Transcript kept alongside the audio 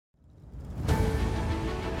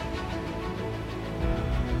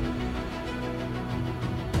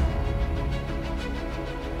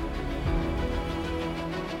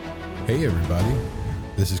Hey everybody,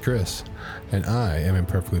 this is Chris, and I am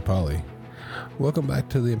Imperfectly Poly. Welcome back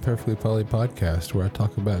to the Imperfectly Poly podcast, where I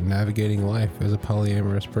talk about navigating life as a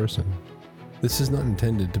polyamorous person. This is not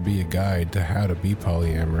intended to be a guide to how to be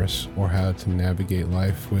polyamorous, or how to navigate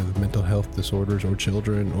life with mental health disorders or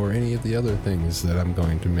children, or any of the other things that I'm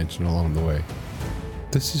going to mention along the way.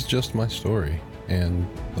 This is just my story, and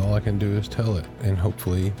all I can do is tell it, and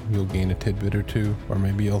hopefully you'll gain a tidbit or two, or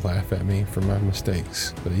maybe you'll laugh at me for my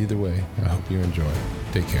mistakes. But either way, I hope you enjoy.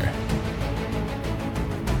 Take care.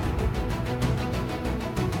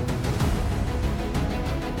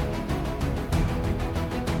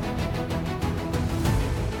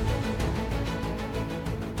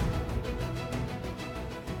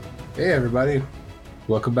 Hey everybody,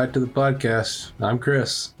 welcome back to the podcast. I'm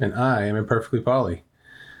Chris, and I am Imperfectly Poly.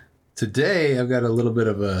 Today, I've got a little bit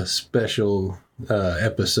of a special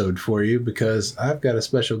episode for you because I've got a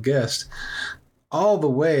special guest all the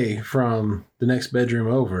way from the next bedroom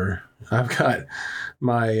over. I've got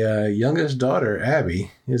my youngest daughter, Abby,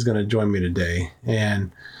 is going to join me today.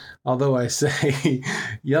 And although I say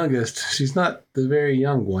youngest, she's not the very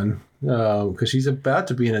young one because she's about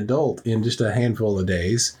to be an adult in just a handful of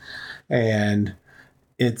days. And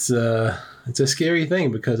it's a scary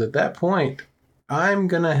thing because at that point, I'm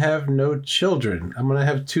going to have no children. I'm going to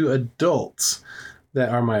have two adults that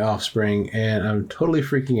are my offspring, and I'm totally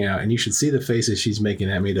freaking out. And you should see the faces she's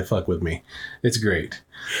making at me to fuck with me. It's great.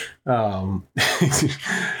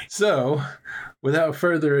 So, without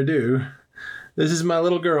further ado, this is my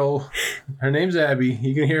little girl. Her name's Abby.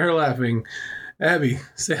 You can hear her laughing. Abby,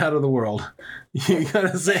 say hi to the world. You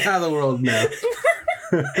got to say hi to the world now.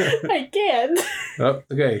 I can't. Oh,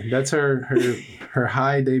 okay. That's her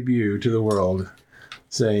high debut to the world,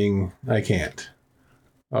 saying, I can't.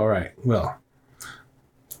 All right. Well.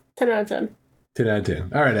 10 out of 10. 10 out of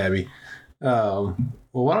 10. All right, Abby. Well,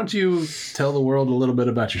 why don't you tell the world a little bit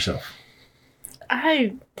about yourself?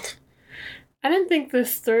 I didn't think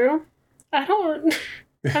this through. I'm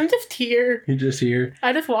just here. You're just here?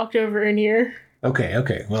 I just walked over in here.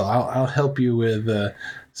 Okay. Well, I'll help you with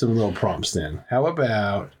some little prompts then. How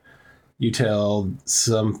about you tell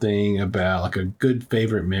something about like a good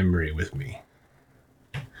favorite memory with me?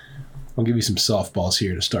 I'll give you some softballs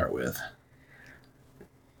here to start with.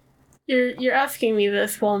 You're asking me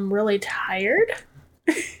this while I'm really tired?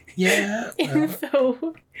 Yeah. Well, And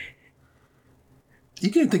so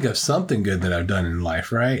you can think of something good that I've done in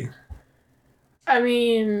life, right? I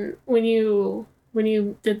mean, when you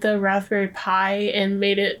did the Raspberry Pi and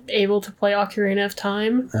made it able to play Ocarina of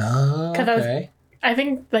Time. Oh, okay. I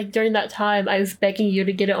think like during that time I was begging you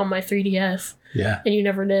to get it on my 3DS. Yeah. And you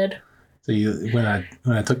never did. So when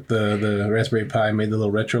I took the Raspberry Pi, made the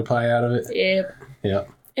little retro Pi out of it? Yep. Yep.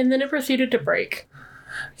 And then it proceeded to break.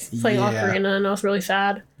 Playing Ocarina, and I was really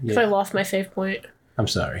sad because I lost my save point. I'm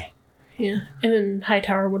sorry. Yeah. And then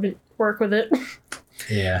Hightower wouldn't work with it.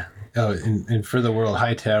 Yeah. Oh, and for the world,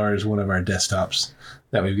 Hightower is one of our desktops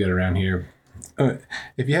that we've got around here.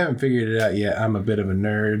 If you haven't figured it out yet, I'm a bit of a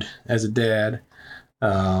nerd as a dad.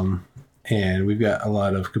 And we've got a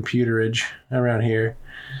lot of computerage around here.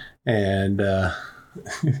 And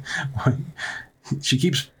she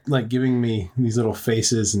keeps like giving me these little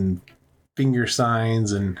faces and finger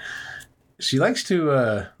signs, and she likes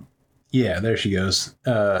to there she goes.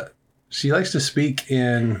 She likes to speak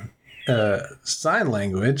in sign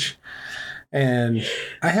language, and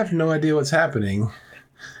I have no idea what's happening,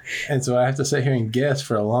 and so I have to sit here and guess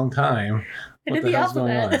for a long time what the hell's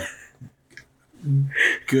going on.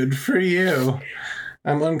 Good for you.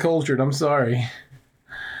 I'm uncultured. I'm sorry.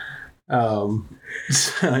 So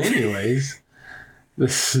anyways,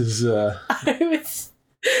 this is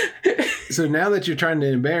so now that you're trying to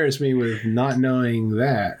embarrass me with not knowing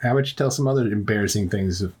that, how about you tell some other embarrassing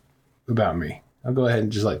things about me? I'll go ahead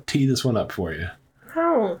and just like tee this one up for you.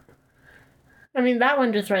 Oh. I mean, that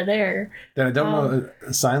one just right there. That I don't know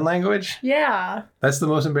sign language? Yeah. That's the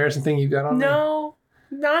most embarrassing thing you've got on No.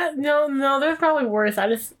 No, there's probably worse. I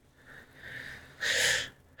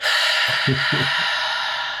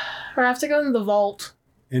have to go in the vault.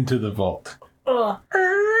 Into the vault. Ugh.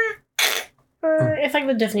 It's like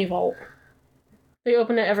the Disney vault. They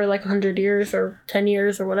open it every like 100 years or 10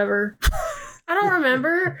 years or whatever. I don't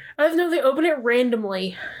remember. I just know they open it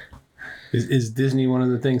randomly. Is Disney one of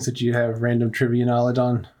the things that you have random trivia knowledge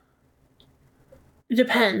on? It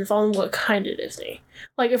depends on what kind of Disney.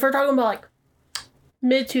 Like if we're talking about like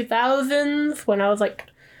mid-2000s when I was like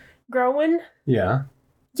growing. Yeah.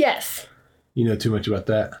 Yes. You know too much about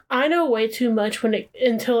that? I know way too much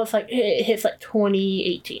until it's like it hits like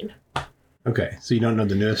 2018. Okay, so you don't know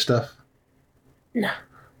the newest stuff? No.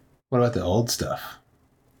 What about the old stuff?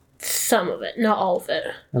 Some of it, not all of it.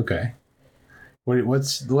 Okay.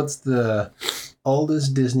 What's the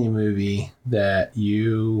oldest Disney movie that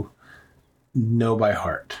you know by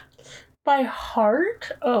heart? By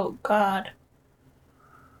heart? Oh, God.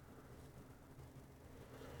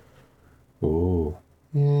 Ooh.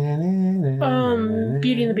 Beauty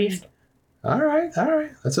and the Beast. All right.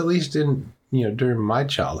 That's at least in during my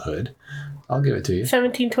childhood. I'll give it to you.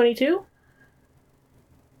 1722?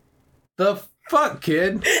 The fuck,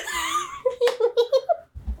 kid?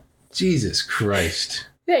 Jesus Christ.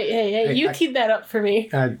 Hey, you teed that up for me.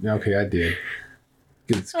 Okay, I did.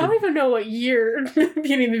 I don't even know what year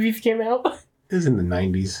Beauty and the Beast came out. It was in the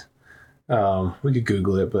 90s. We could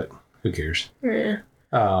Google it, but who cares? Yeah.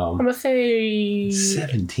 I'm going to say...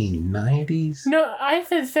 1790s? No, I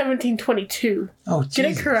said 1722. Oh, Jesus. Get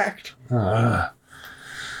it correct.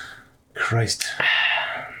 Christ.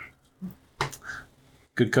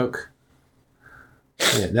 Good Coke?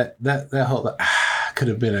 Yeah, that whole... could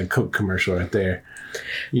have been a Coke commercial right there.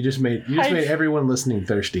 You just made everyone listening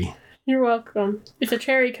thirsty. You're welcome. It's a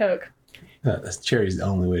cherry Coke. Cherry's the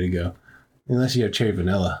only way to go. Unless you have cherry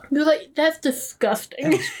vanilla. You're like, that's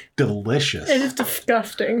disgusting. It's delicious. It is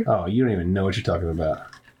disgusting. Oh, you don't even know what you're talking about.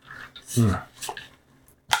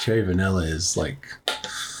 Cherry vanilla is like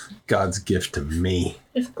God's gift to me.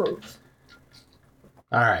 It's gross.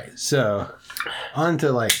 All right, so on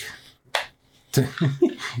to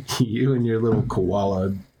you and your little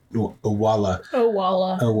koala.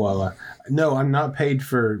 Owala. No, I'm not paid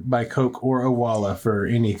by Coke or Owala for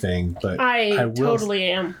anything, but I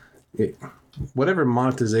totally am. Whatever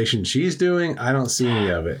monetization she's doing, I don't see any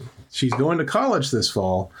of it. She's going to college this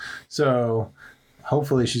fall, so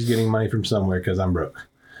hopefully she's getting money from somewhere because I'm broke.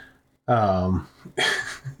 The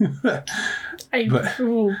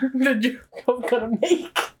joke I'm gonna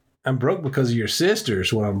make. I'm broke because of your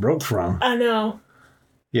sister's what I'm broke from. I know.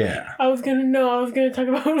 Yeah. I was gonna talk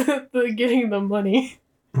about the getting the money.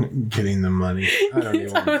 Getting the money. I don't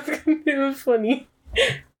even. It was funny.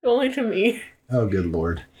 Only to me. Oh, good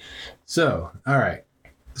Lord. So, all right.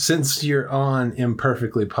 Since you're on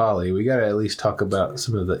Imperfectly Polly, we got to at least talk about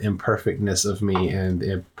some of the imperfectness of me and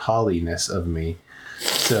the polyness of me.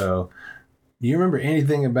 So, do you remember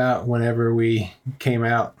anything about whenever we came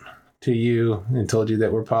out to you and told you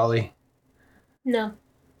that we're poly? No.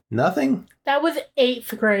 Nothing? That was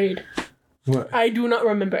 8th grade. What? I do not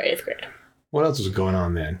remember 8th grade. What else was going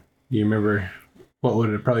on then? Do you remember what would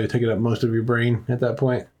have probably taken up most of your brain at that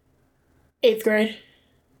point? 8th grade.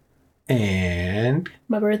 And?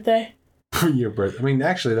 My birthday. Your birthday. I mean,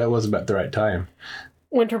 actually, that was about the right time.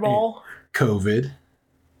 Winter ball. COVID.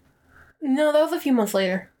 No, that was a few months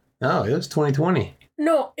later. Oh, it was 2020.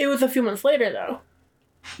 No, it was a few months later, though.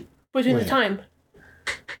 Between the time.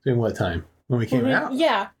 Between what time? When we came out?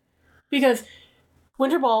 Yeah. Because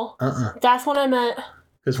winter ball, that's when I met...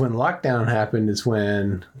 Because when lockdown happened is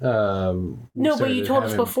when... no, but you told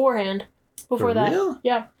us beforehand. Before that. Real?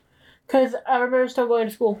 Yeah. Because I remember still going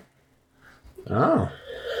to school. Oh.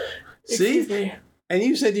 Excuse See? me. And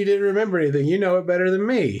you said you didn't remember anything. You know it better than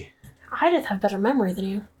me. I just have better memory than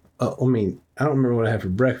you. Oh, I mean, I don't remember what I had for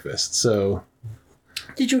breakfast, so...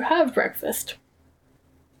 Did you have breakfast?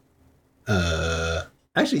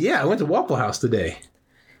 Actually, yeah, I went to Waffle House today.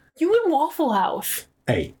 You went Waffle House?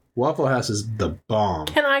 Hey, Waffle House is the bomb.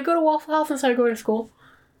 Can I go to Waffle House instead of going to school?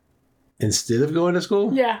 Instead of going to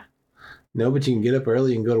school? Yeah. No, but you can get up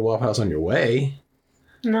early and go to Waffle House on your way.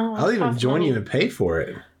 No. I'll even join you and pay for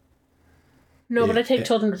it. No, but I take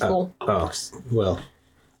children to school. Oh, well,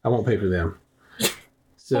 I won't pay for them.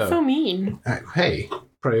 So, That's so mean. Hey,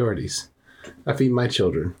 priorities. I feed my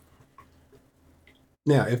children.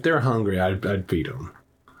 Now, if they're hungry, I'd feed them.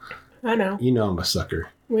 I know. You know I'm a sucker.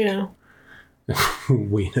 We know.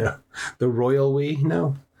 We know. The royal we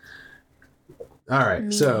know. All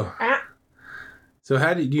right, so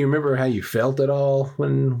how do you remember how you felt at all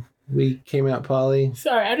when we came out, Polly?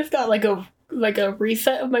 Sorry, I just got like a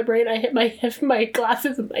reset of my brain. I hit my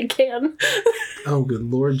glasses with my can. Oh, good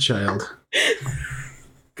Lord, child.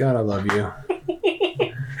 God, I love you.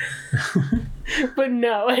 But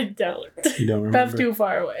no, I don't. You don't remember? That's too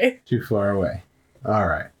far away. Too far away. All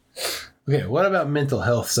right. Okay, what about mental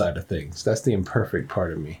health side of things? That's the imperfect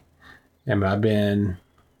part of me. And I've been...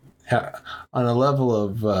 on a level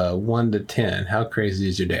of 1 to 10, how crazy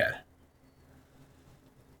is your dad?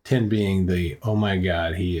 10 being the, oh my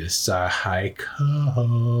God, he is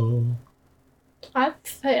psycho. I'd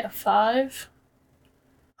say a 5.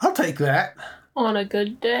 I'll take that. On a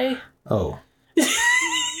good day. Oh.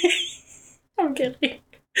 I'm kidding.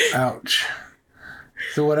 Ouch.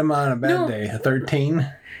 So what am I on a bad day? A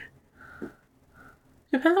 13?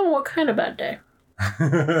 Depends on what kind of bad day.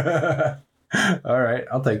 All right,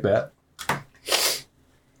 I'll take that.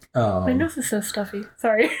 My nose is so stuffy.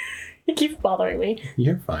 Sorry. It keeps bothering me.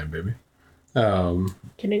 You're fine, baby.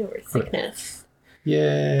 Getting over sickness.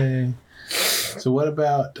 Yay. So what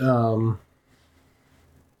about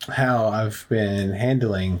how I've been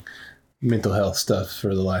handling mental health stuff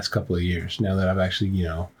for the last couple of years, now that I've actually,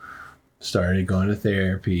 started going to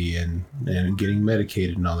therapy and getting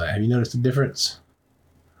medicated and all that? Have you noticed a difference?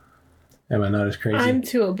 Am I not as crazy? I'm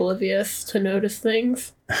too oblivious to notice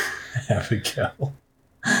things. Abigail.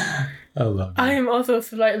 I love you. I am also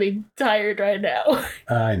slightly tired right now.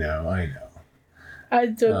 I know. I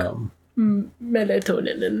took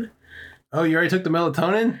melatonin and Oh, you already took the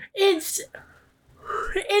melatonin? it's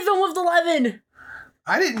almost 11.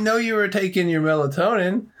 I didn't know you were taking your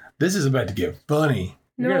melatonin. This is about to get funny.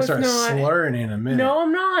 You're No, going to it's start not. slurring in a minute. No,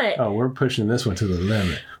 I'm not. Oh, we're pushing this one to the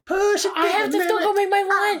limit. Push it. I have to still go make my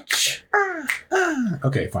lunch.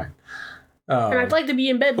 Okay, fine. And I'd like to be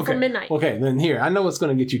in bed before okay. midnight. Okay, then here, I know what's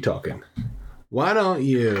going to get you talking. Why don't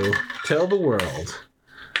you tell the world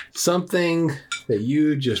something that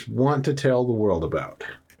you just want to tell the world about?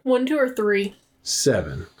 1, 2, or 3?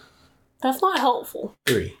 7. That's not helpful.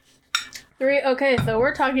 3. 3. Okay, so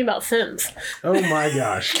we're talking about Sims. Oh my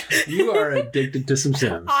gosh. You are addicted to some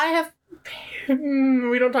Sims. I have.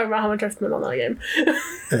 We don't talk about how much I spent on that game.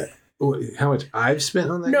 How much I've spent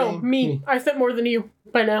on that No, game? me. I spent more than you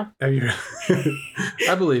by now. Have you?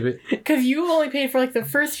 I believe it. Because you only paid for like the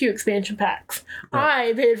first few expansion packs. Right.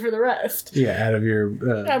 I paid for the rest. Yeah, out of your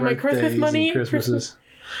Out of my Christmas birthdays money, and Christmases.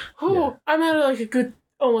 Oh, Yeah. I'm at like a good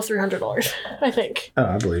almost $300, I think. Oh,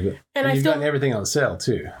 I believe it. And I you've still gotten everything on sale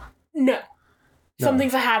too. no. Some No.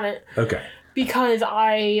 things I haven't Okay. because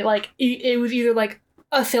I like it was either like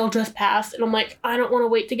a sale just passed and I'm like I don't want to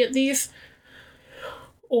wait to get these,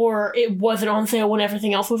 or it wasn't on sale when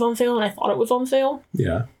everything else was on sale and I thought it was on sale.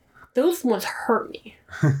 Yeah. Those ones hurt me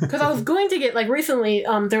because I was going to get like recently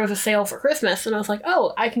there was a sale for Christmas and I was like,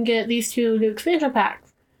 oh, I can get these 2 new expansion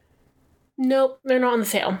packs. Nope, they're not on the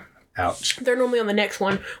sale. Ouch. They're normally on the next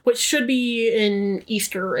one, which should be in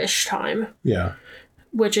Easter-ish time, Yeah.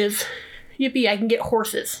 which is yippee, I can get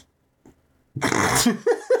horses.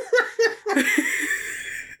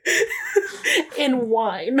 And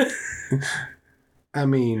wine. I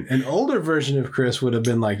mean, an older version of Chris would have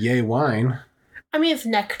been like, yay, wine. I mean, it's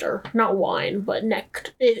nectar, not wine, but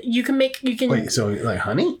nectar. You can. Wait, so like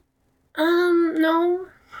honey? No.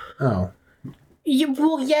 Oh.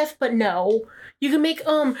 Well, yes, but no. You can make,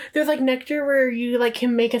 there's like nectar where you like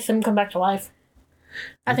can make a sim come back to life.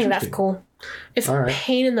 I think that's Interesting. cool. It's All a right.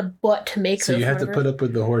 pain in the butt to make So those you have to whatever. put up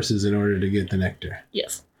with the horses in order to get the nectar.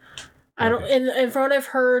 Yes. I don't, Okay. and from what I've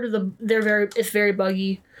heard, it's very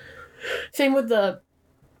buggy. Same with the,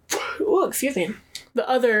 oh, excuse me, the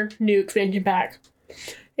other new expansion pack.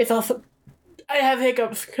 It's also, I have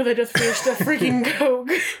hiccups because I just finished a freaking Coke.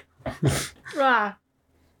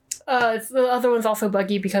 The other one's also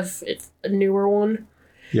buggy because it's a newer one.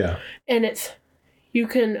 Yeah. And you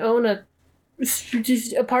can own a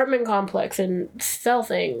apartment complex and sell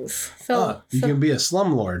things. You can be a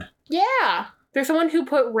slumlord. Yeah. There's someone who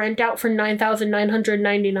put rent out for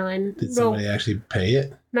 $9,999. Did somebody actually pay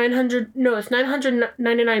it? It's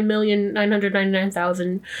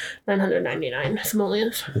 999,999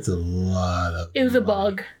 simoleons. That's a lot of It was a money.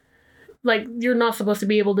 bug. Like, you're not supposed to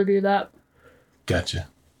be able to do that. Gotcha.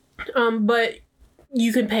 But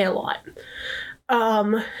you can pay a lot.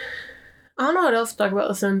 I don't know what else to talk about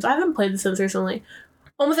The Sims. I haven't played The Sims recently.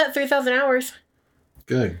 Almost at 3,000 hours.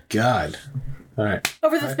 Good God. All right.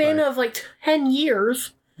 Over the High span five. of like 10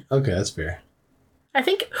 years. Okay, that's fair. I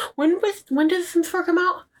think, when did The Sims 4 come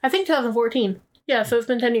out? I think 2014. Yeah, so it's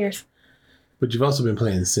been 10 years. But you've also been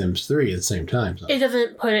playing Sims 3 at the same time. So. It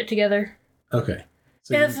doesn't put it together. Okay.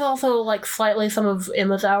 So And it's also like slightly some of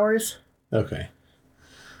Emma's hours. okay.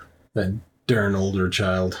 That darn older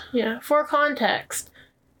child. Yeah, for context,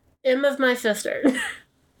 Emma's my sister.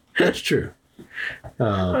 That's true.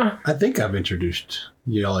 I think I've introduced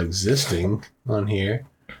y'all existing on here.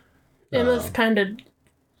 Emma's kind of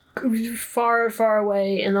far, far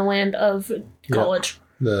away in the land of college.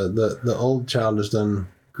 The old child has done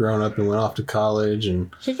grown up and went off to college,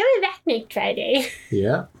 and She's coming back next Friday.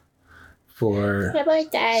 yeah, for My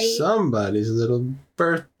birthday. somebody's little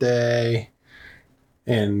birthday.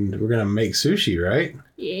 And we're gonna make sushi, right?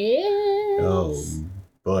 Yes. Oh,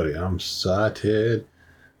 buddy, I'm excited.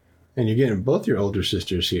 And you're getting both your older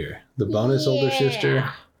sisters here. The bonus older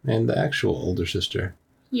sister and the actual older sister.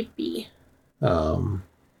 Yippee.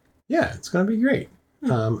 Yeah, it's gonna be great.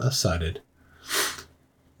 I'm excited.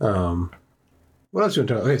 What else you want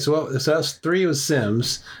to talk? Okay, so that's 3 was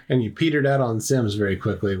Sims, and you petered out on Sims very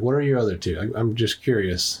quickly. What are your other 2? I'm just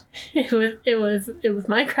curious. It was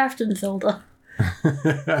Minecraft and Zelda.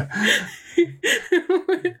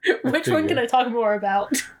 Which one can I talk more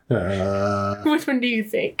about? Which one do you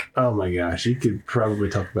think? Oh my gosh, you could probably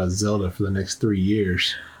talk about Zelda for the next 3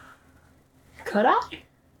 years. Could I?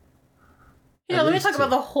 Yeah, let me talk about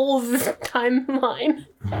the whole timeline.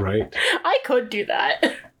 Right. I could do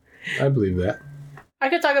that. I believe that. I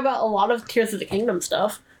could talk about a lot of Tears of the Kingdom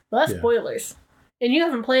stuff, but that's spoilers. And you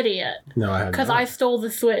haven't played it yet. No, I haven't. Because I stole the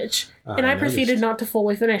Switch, and I proceeded not to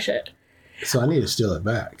fully finish it. So I need to steal it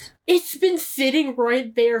back. It's been sitting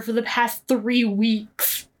right there for the past 3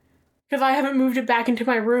 weeks. Because I haven't moved it back into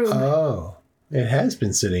my room. Oh. It has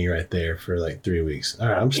been sitting right there for like 3 weeks. All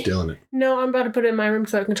right, I'm stealing it. No, I'm about to put it in my room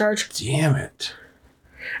so I can charge. Damn it.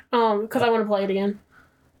 Because I want to play it again.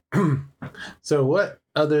 So what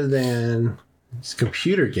other than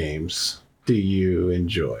computer games do you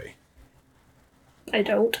enjoy? I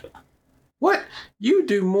don't. What? You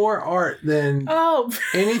do more art than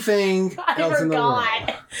anything else in the world.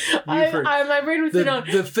 My brain was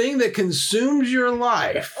the thing that consumes your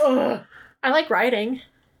life. I like writing.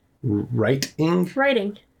 Writing?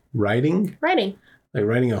 Writing. Writing? Writing. Like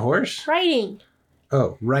riding a horse? Writing.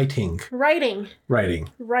 Oh, writing. Writing. Writing.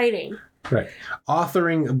 Writing. Right.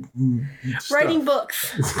 Authoring stuff. Writing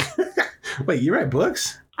books. Wait, you write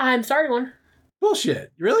books? I'm starting one.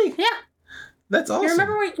 Bullshit. Really? Yeah. That's awesome. You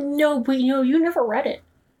remember when... No, but you never read it.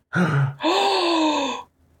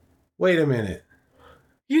 Wait a minute.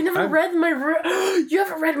 You never read my... You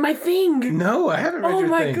haven't read my thing. No, I haven't read your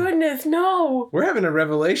thing. Oh my goodness, no. We're having a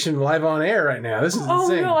revelation live on air right now. This is insane.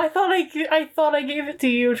 Oh no, I thought I gave it to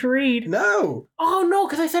you to read. No. Oh no,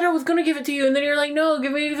 because I said I was going to give it to you, and then you're like, no,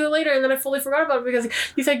 give me to it later, and then I fully forgot about it because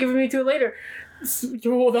you said give me to it later.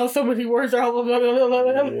 Oh, that was so many words.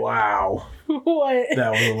 Wow. What?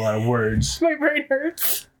 That was a lot of words. My brain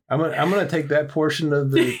hurts. I'm gonna take that portion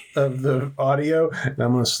of the audio and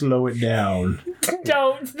I'm gonna slow it down.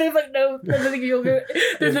 Don't. There's like there's nothing you'll get.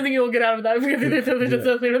 There's nothing you'll get out of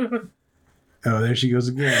that. Oh, there she goes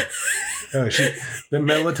again. Oh, the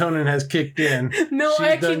melatonin has kicked in. No,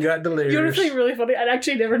 She's done got delirious. You know what's really funny? I'd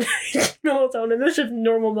actually never take melatonin. This is just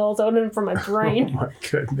normal melatonin for my brain. Oh my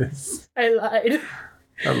goodness. I lied.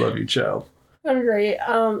 I love you, child. I'm great.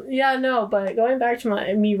 Yeah, no, but going back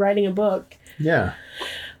to me writing a book. Yeah.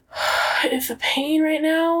 It's a pain right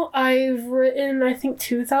now. I've written, I think,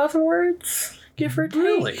 2,000 words, give or take.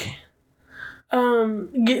 Really?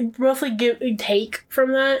 Roughly take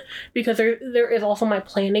from that, because there is also my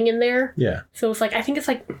planning in there. Yeah. So it's like, I think it's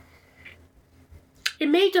like, it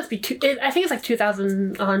may just be I think it's like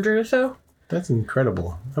 2,100 or so. That's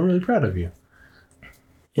incredible. I'm really proud of you.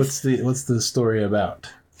 What's the story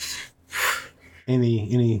about?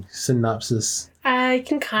 Any synopsis? I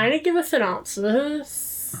can kind of give a synopsis.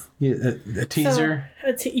 Yeah, a teaser?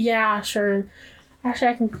 Yeah, sure. Actually,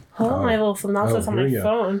 I can pull up my little synopsis on my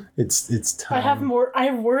phone. It's time. I have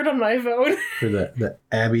Word on my phone. For the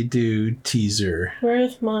Abby Do teaser.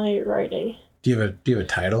 Where's my writing? Do you have a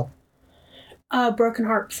title? Broken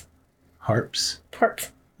Harps. Harps?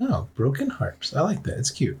 Harps. Oh, Broken Harps. I like that.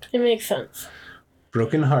 It's cute. It makes sense.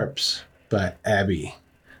 Broken Harps by Abby.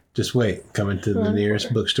 Just wait. Coming to the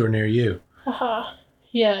nearest bookstore near you. Haha.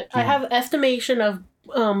 Yeah, I have estimation of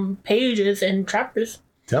pages and chapters.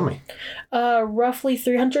 Tell me. Roughly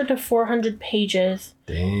 300 to 400 pages.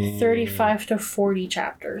 Dang. 35 to 40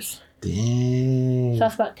 chapters. Dang. So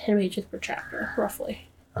that's about 10 pages per chapter, roughly.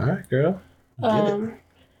 All right, girl. Get it.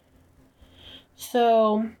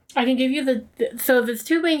 So I can give you so there's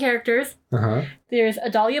 2 main characters. Uh-huh. There's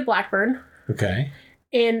Adalia Blackburn. Okay.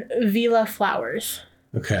 And Vila Flowers.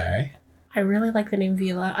 Okay. I really like the name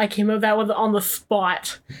Vila. I came up with that one on the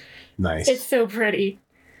spot. Nice. It's so pretty.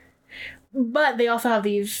 But they also have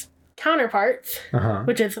these counterparts,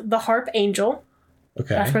 which is the Harp Angel.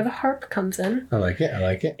 Okay. That's where the harp comes in. I like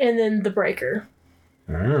it. And then the Breaker.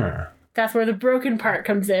 That's where the broken part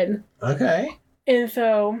comes in. Okay. And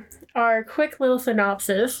so our quick little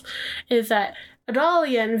synopsis is that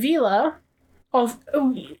Adalia and Vila,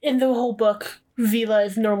 in the whole book, Vila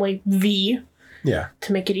is normally V. Yeah.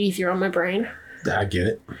 To make it easier on my brain. I get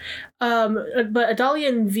it. But Adalia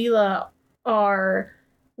and Vila are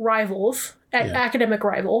rivals, academic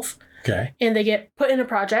rivals. Okay. And they get put in a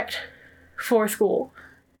project for school.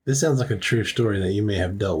 This sounds like a true story that you may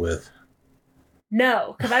have dealt with.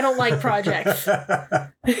 No, because I don't like projects.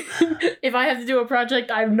 If I have to do a project,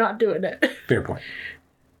 I'm not doing it. Fair point.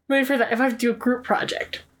 Wait for that. If I have to do a group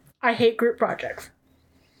project, I hate group projects.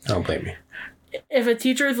 Don't blame me. If a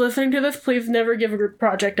teacher is listening to this, please never give a group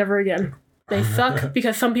project ever again. They suck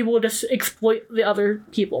because some people just exploit the other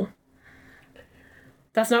people.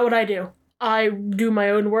 That's not what I do. I do my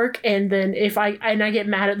own work, and then I get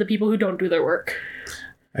mad at the people who don't do their work.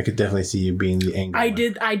 I could definitely see you being the angry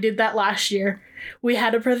one. I did that last year. We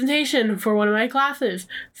had a presentation for one of my classes.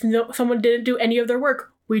 Someone didn't do any of their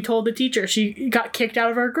work. We told the teacher. She got kicked out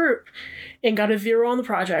of our group and got a 0 on the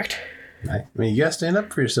project. I mean, you gotta stand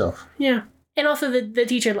up for yourself. Yeah. And also the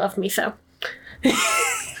teacher loved me, so.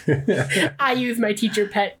 I use my teacher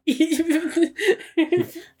pet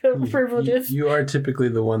privileges. You are typically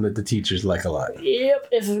the one that the teachers like a lot. Yep,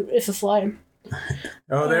 it's a slime.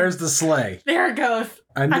 Oh, there's the slay. There it goes.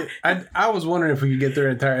 I was wondering if we could get through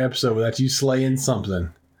an entire episode without you slaying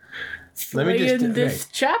something. Let me just this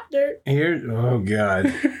chapter. Here, oh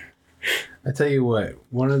God. I tell you what,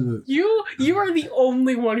 one of the you are the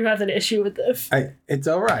only one who has an issue with this. It's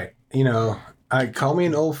all right. You know, call me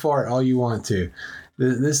an old fart all you want to.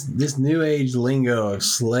 This new age lingo of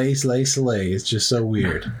slay is just so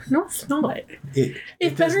weird. No, it's not. It's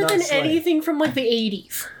does better not than slay. anything from like the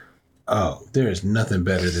 80s. Oh, there is nothing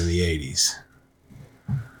better than the 80s.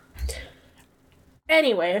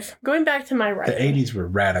 Anyways, going back to my writing. The 80s were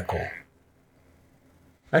radical.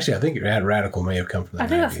 Actually, I think radical may have come from the 90s. I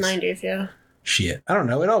think that's 90s, yeah. Shit. I don't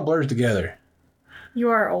know. It all blurs together. You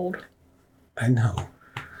are old. I know.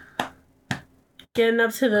 Getting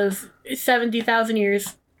up to those 70,000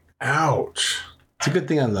 years. Ouch. It's a good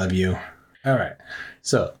thing I love you. All right.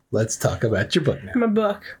 So let's talk about your book now. My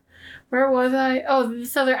book. Where was I? Oh,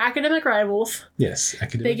 so they're academic rivals. Yes,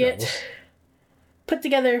 academic They get rivals. put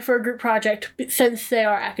together for a group project since they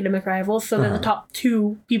are academic rivals, so they're the top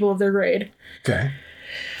 2 people of their grade. Okay.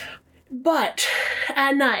 But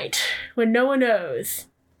at night, when no one knows,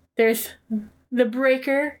 there's the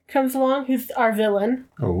Breaker comes along, who's our villain,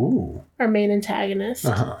 Oh. our main antagonist,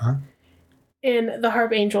 and the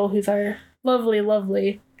Harp Angel, who's our lovely,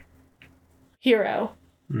 lovely hero,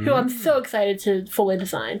 who I'm so excited to fully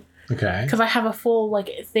design. Okay. Because I have a full, like,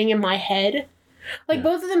 thing in my head. Like,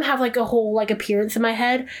 both of them have, like, a whole, like, appearance in my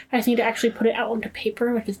head. I just need to actually put it out onto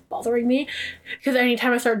paper, which is bothering me. Because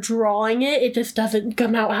anytime I start drawing it, it just doesn't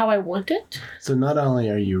come out how I want it. So not only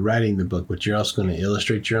are you writing the book, but you're also going to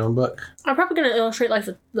illustrate your own book? I'm probably going to illustrate, like,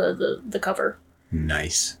 the cover.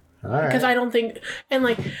 Nice. All right. Because I don't think... And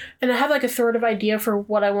I have, like, a sort of idea for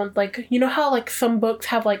what I want. Like, you know how, like, some books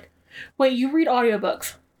have, like... Wait, you read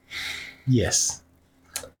audiobooks? Yes.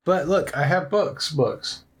 But look, I have books.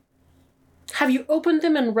 Have you opened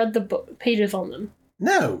them and read the pages on them?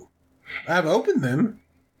 No. I've opened them.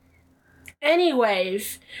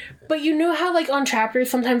 Anyways, but you know how, like, on chapters,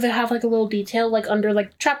 sometimes they have, like, a little detail, like, under,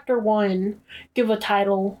 like, chapter 1, give a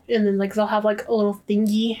title, and then, like, they'll have, like, a little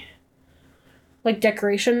thingy, like,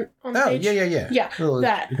 decoration on the page. Yeah. Yeah,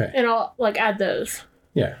 that. Okay. And I'll, like, add those.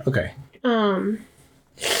 Yeah, okay.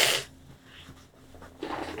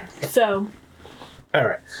 So. All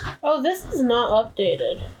right. Oh, this is not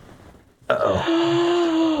updated.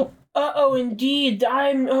 Uh-oh. Uh-oh, indeed.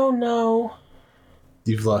 Oh, no.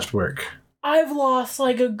 You've lost work. I've lost,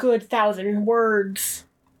 like, a good 1,000 words.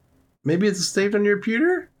 Maybe it's saved on your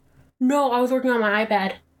computer? No, I was working on my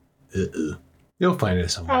iPad. You'll find it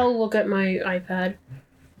somewhere. I'll look at my iPad.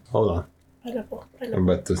 Hold on. Pineapple. I'm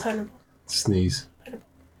about to Pineapple. sneeze.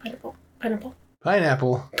 Pineapple.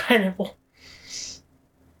 Pineapple.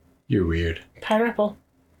 You're weird. Pineapple.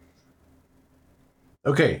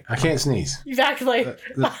 Okay, I can't sneeze. Exactly.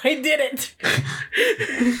 I did it.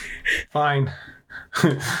 Fine.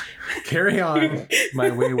 Carry on, my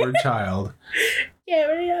wayward child.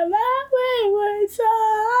 Carry on, my wayward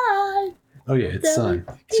son. Oh yeah, it's Sun.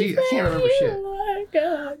 See, I can't remember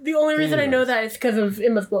shit. The only reason I know that is because of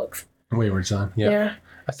Emma's books. Wayward Son. Yep. Yeah.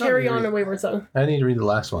 I still Carry need to on read- a Wayward Son. I need to read the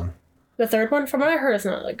last one. The third one, from what I heard, is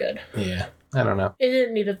not that good. Yeah, I don't know. It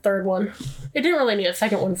didn't need a third one. It didn't really need a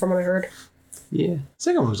second one, from what I heard. Yeah,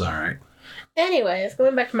 second one was all right. Anyways,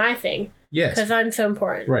 going back to my thing. Yes. Because I'm so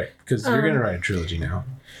important. Right, because you're going to write a trilogy now.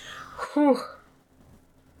 Whew.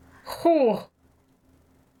 Whew.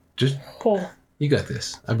 Just, Whew. you got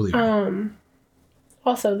this. I believe you.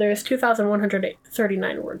 Also, there's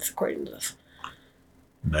 2,139 words according to this.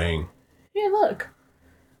 Dang. Yeah, look.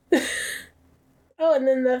 Oh, and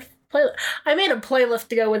then the playlist. I made a playlist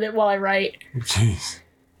to go with it while I write. Jeez.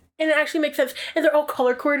 And it actually makes sense. And they're all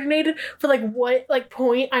color coordinated for, like, what, like,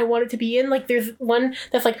 point I want it to be in. Like, there's one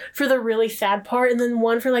that's, like, for the really sad part, and then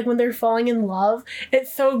one for, like, when they're falling in love.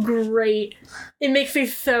 It's so great. It makes me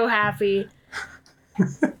so happy.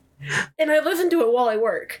 And I listen to it while I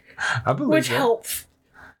work. I believe Which that. helps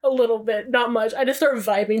a little bit. Not much. I just start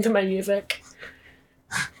vibing to my music.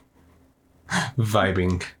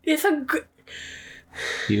 Vibing. It's a good...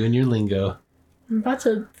 You and your lingo. I'm about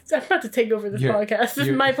to take over this podcast. This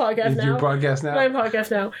is my podcast now. Your podcast now? My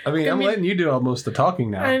podcast now. I mean, I'm letting you do almost the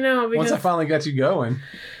talking now. I know. Once I finally got you going.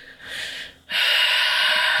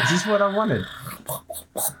 This is what I wanted.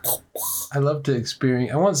 I love to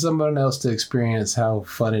experience. I want someone else to experience how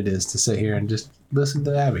fun it is to sit here and just listen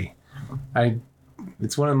to Abby.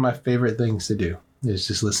 It's one of my favorite things to do, is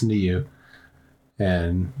just listen to you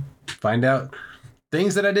and find out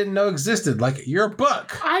things that I didn't know existed, like your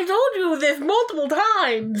book. I told you this multiple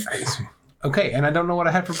times. Okay, and I don't know what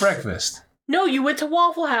I had for breakfast. No, you went to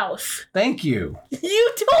Waffle House. Thank you.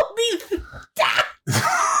 You told me.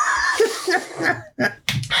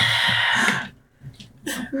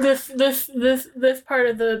 This part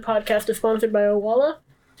of the podcast is sponsored by Owala.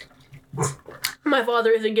 My father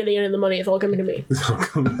isn't getting any of the money. It's all coming to me. It's all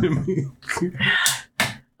coming to me.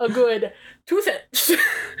 A good 2 cents.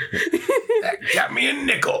 That got me a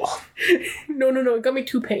nickel. No. It got me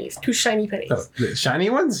 2 pennies. 2 shiny pennies. Oh, the shiny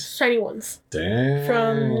ones? Shiny ones. Damn.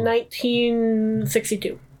 From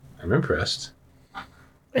 1962. I'm impressed. I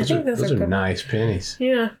think those are good. nice pennies.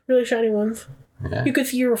 Yeah, really shiny ones. Yeah. You could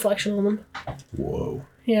see your reflection on them. Whoa.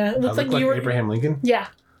 Yeah, it looks I look like you were Abraham Lincoln? Yeah.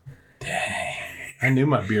 Dang. I knew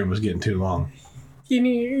my beard was getting too long.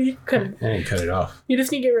 You couldn't. I didn't cut it off. You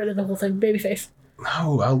just need to get rid of the whole thing. Baby face.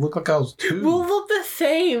 No, I look like I was 2. We'll look the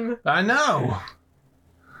same. I know.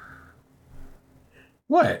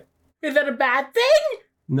 What? Is that a bad thing?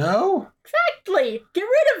 No? Exactly. Get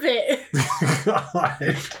rid of it.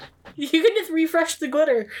 God. You can just refresh the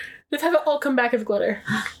glitter. Just have it all come back as glitter.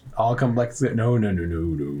 All come back to no.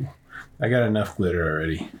 I got enough glitter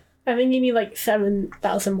already. I think you need like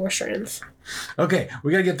 7,000 more strands. Okay,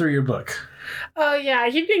 we gotta get through your book. Oh yeah,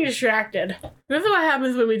 I keep getting distracted. This is what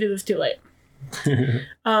happens when we do this too late.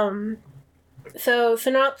 So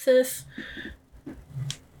synopsis.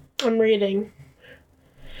 I'm reading.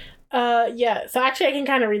 Yeah, so actually I can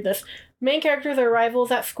kind of read this. Main characters are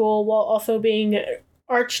rivals at school while also being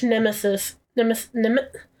arch nemesis. Nemesis?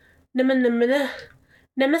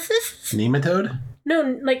 Nematode?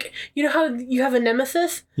 No, like, you know how you have a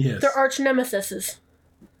nemesis? Yes. They're arch nemesises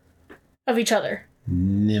of each other.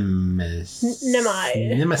 Nemesi.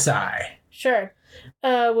 Sure.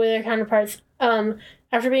 With their counterparts.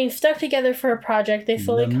 After being stuck together for a project, they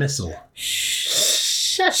slowly... The missile.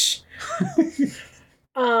 Shush.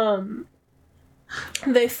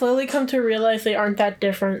 They slowly come to realize they aren't that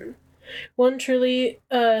different. One truly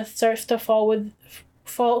starts to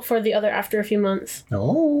fall for the other after a few months.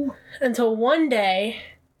 Oh. Until one day...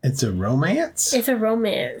 It's a romance? It's a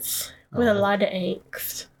romance with a lot of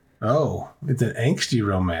angst. Oh, it's an angsty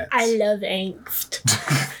romance. I love angst.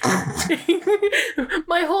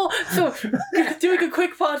 So, doing a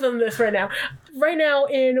quick pause on this right now. Right now,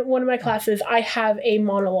 in one of my classes, I have a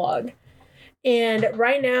monologue. And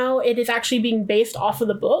right now, it is actually being based off of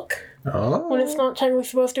the book. Oh. When it's not technically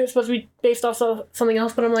supposed to. It's supposed to be based off of something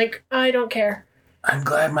else, but I'm like, I don't care. I'm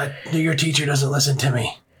glad your teacher doesn't listen to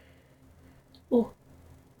me. Ooh.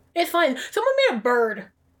 It's fine. Someone made a bird.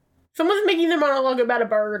 Someone's making their monologue about a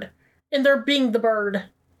bird. And they're being the bird.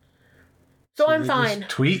 So I'm fine.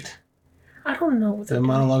 Tweet? I don't know. What the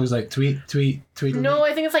monologue is like tweet. No,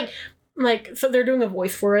 I think it's like, so they're doing a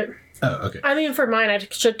voice for it. Oh, okay. I mean, for mine, I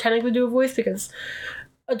should technically do a voice because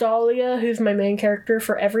Adalia, who's my main character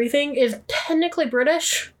for everything, is technically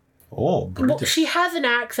British. Oh, British. Well, she has an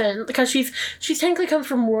accent because she's technically comes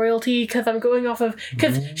from royalty because I'm going off of...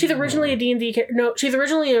 Because she's originally a D&D character. No, she's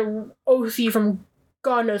originally an OC from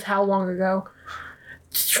God knows how long ago.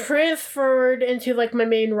 Transferred into, like, my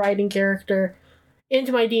main writing character,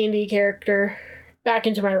 into my D&D character, back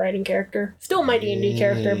into my writing character. Still my D&D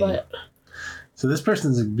character, but... So this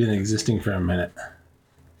person's been existing for a minute.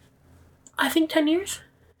 I think 10 years.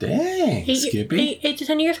 Dang, Skippy. 8 to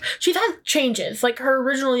 10 years. She's had changes. Like, her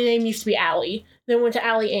original name used to be Allie. Then went to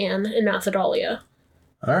Allie Ann, and now it's Adalia.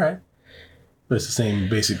 All right. But it's the same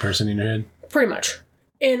basic person in your head? Pretty much.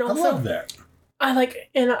 And also... I love that. I like...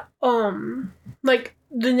 And, like,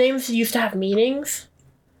 the names used to have meanings.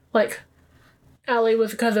 Like, Allie was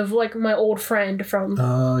because of, like, my old friend from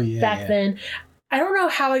back then. I don't know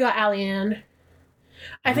how I got Allie Ann.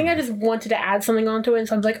 I think I just wanted to add something onto it, and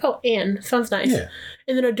so I was like, oh, Anne, sounds nice. Yeah.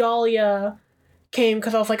 And then Adalia came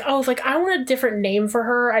because I was like, I want a different name for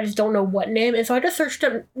her. I just don't know what name. And so I just searched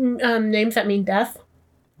up names that mean death.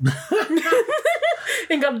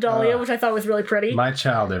 And got Adalia, which I thought was really pretty. My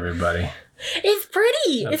child, everybody. It's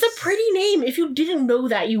pretty. It's a pretty name. If you didn't know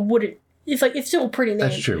that, you wouldn't. It's like, it's still a pretty name.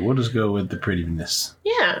 That's true. We'll just go with the prettiness.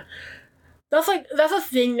 Yeah. That's a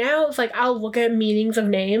thing now. It's like, I'll look at meanings of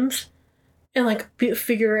names and, like,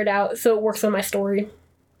 figure it out so it works on my story.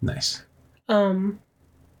 Nice.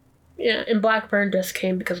 Yeah, and Blackburn just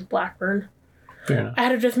came because of Blackburn. Fair enough. I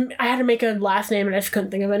had to make a last name and I just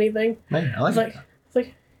couldn't think of anything. Hey, I like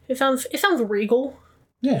it. It sounds regal.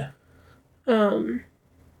 Yeah.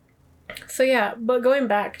 So yeah, but going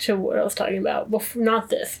back to what I was talking about, not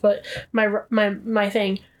this, but my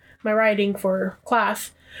writing for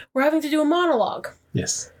class, we're having to do a monologue.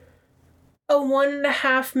 Yes. A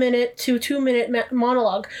 1.5 minute to 2 minute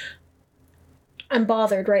monologue. I'm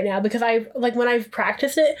bothered right now because when I've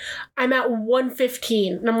practiced it, I'm at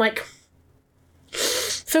 1:15 and I'm like,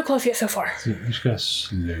 so close yet so far. So you just gotta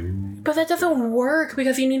slow. But that doesn't work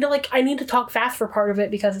because you need to I need to talk fast for part of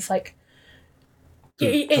it because it's like.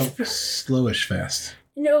 It's slowish fast.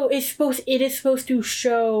 No, it is supposed to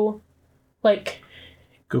show, like,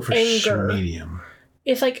 go for anger. Medium.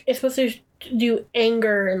 It's supposed to do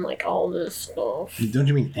anger and like all this stuff. Don't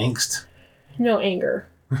you mean angst? No anger.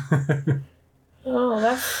 Oh,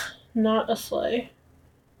 that's not a sleigh.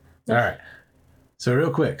 All right. So real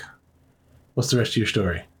quick, what's the rest of your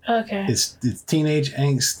story? Okay. It's teenage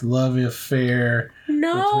angst, love affair.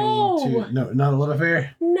 No. No, not a love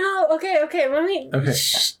affair. No. Okay. Let me. Okay.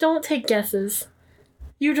 Don't take guesses.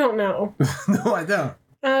 You don't know. No, I don't.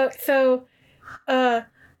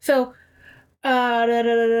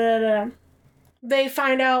 They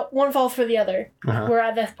find out one falls for the other. Uh-huh. We're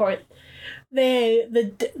at this point.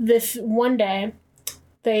 This one day,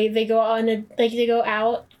 they go out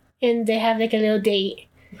and they have like a little date.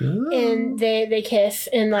 Ooh. And they kiss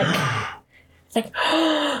and like it's like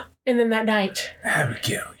and then that night.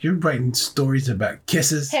 Abigail, you're writing stories about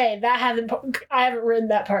kisses. Hey, I haven't written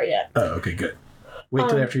that part yet. Oh, okay, good. Wait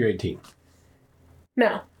till after you're 18.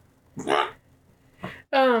 No.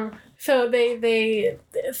 So so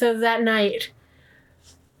that night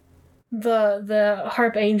the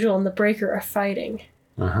harp angel and the breaker are fighting.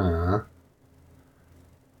 Uh-huh.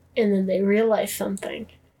 And then they realize something.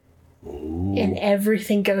 Ooh. And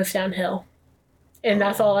everything goes downhill. And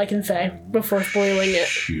that's all I can say before spoiling it.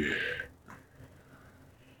 Shit.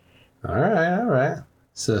 All right.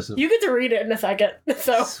 So You get to read it in a second.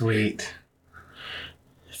 So sweet.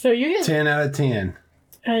 So you get 10 out of 10.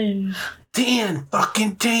 10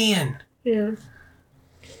 fucking 10. Yeah.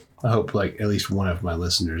 I hope like at least one of my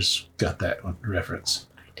listeners got that reference.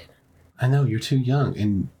 I didn't. I know you're too young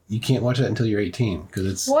and you can't watch that until you're 18 because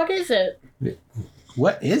it's. What is it?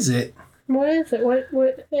 What is it? What is it?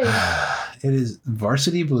 What thing? It is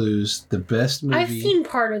Varsity Blues, the best movie. I've seen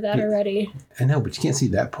part of that already. I know, but you can't see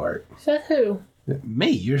that part. Says who? Me,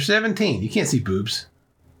 you're 17. You can't see boobs.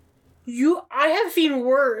 I have seen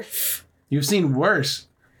worse. You've seen worse.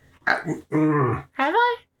 Have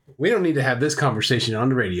I? We don't need to have this conversation on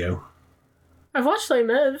the radio. I've watched Les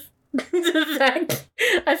Mis.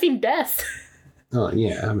 I've seen death. Oh,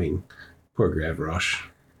 yeah, I mean, poor Gavroche.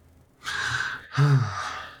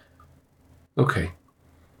 Okay.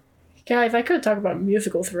 Guys, I could talk about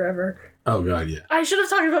musicals forever. Oh, God, yeah. I should have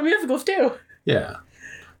talked about musicals, too. Yeah.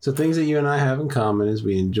 So things that you and I have in common is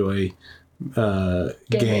we enjoy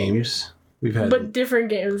games. We've had but different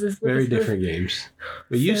games. Very different games.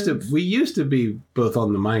 We used to be both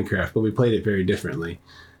on the Minecraft, but we played it very differently.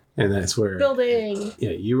 And that's where building. Yeah,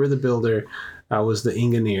 you were the builder. I was the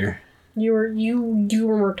engineer. You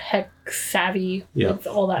were tech savvy with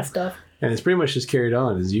all that stuff. And it's pretty much just carried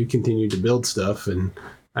on as you continued to build stuff, and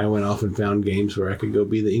I went off and found games where I could go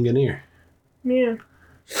be the engineer. Yeah.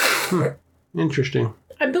 Interesting.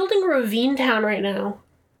 I'm building a ravine town right now.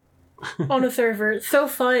 On a server. It's so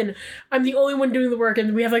fun. I'm the only one doing the work,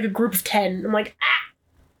 and we have like a group of 10. I'm like, ah!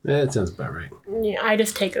 That sounds about right. Yeah, I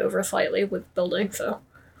just take over slightly with building, so.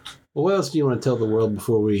 Well, what else do you want to tell the world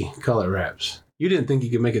before we call it wraps? You didn't think you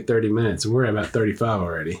could make it 30 minutes, and we're at about 35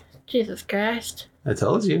 already. Jesus Christ. I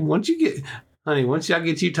told you. Once I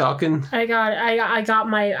get you talking. I got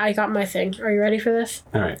my thing. Are you ready for this?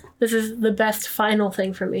 All right. This is the best final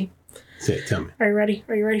thing for me. Say it, tell me. Are you ready?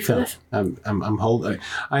 Are you ready for this? I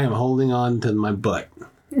am holding on to my butt.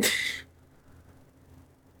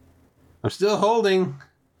 I'm still holding.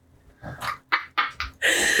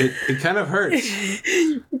 It kind of hurts.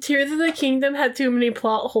 Tears of the Kingdom had too many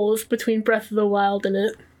plot holes between Breath of the Wild and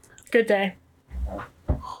it. Good day.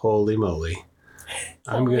 Holy moly.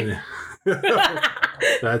 I'm gonna.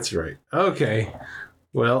 That's right. Okay.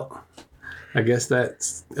 Well, I guess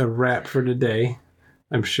that's a wrap for today.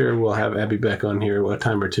 I'm sure we'll have Abby back on here a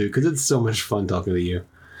time or two because it's so much fun talking to you.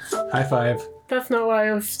 High five. That's not why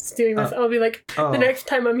I was doing this. I'll be like, the next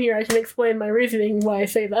time I'm here, I can explain my reasoning why I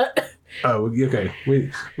say that. Oh, okay.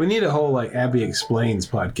 We need a whole like Abby Explains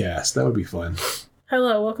podcast. That would be fun.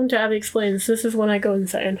 Hello, welcome to Abby Explains. This is when I go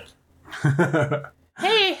insane.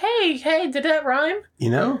 Hey, Hey, did that rhyme?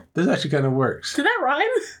 You know, this actually kind of works. Did that rhyme?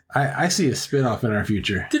 I see a spin-off in our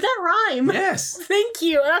future. Did that rhyme? Yes. Thank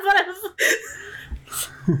you. That's what I was.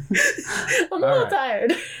 I'm a little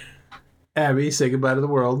tired. Abby, say goodbye to the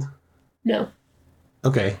world. No.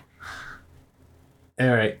 Okay. All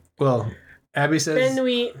right. Well, Abby says. Then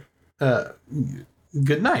we.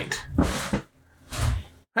 Good night.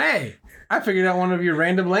 Hey, I figured out one of your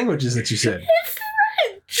random languages that you said. It's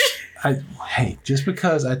French. Hey, just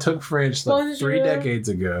because I took French like Bonjour. 3 decades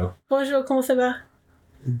ago. Bonjour, comment ça va?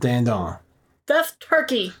 Dandon. That's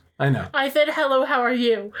Turkey. I know. I said hello, how are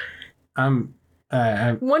you? I'm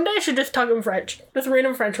One day I should just talk in French. Just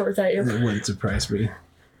random French words at you. It wouldn't surprise me.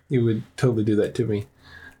 You would totally do that to me.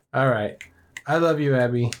 All right. I love you,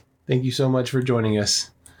 Abby. Thank you so much for joining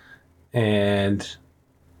us. And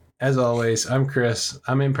as always, I'm Chris.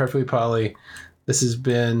 I'm Imperfectly Polly. This has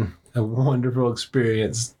been a wonderful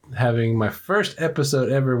experience having my first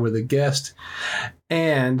episode ever with a guest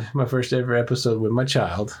and my first ever episode with my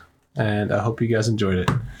child. And I hope you guys enjoyed it.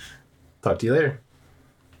 Talk to you later.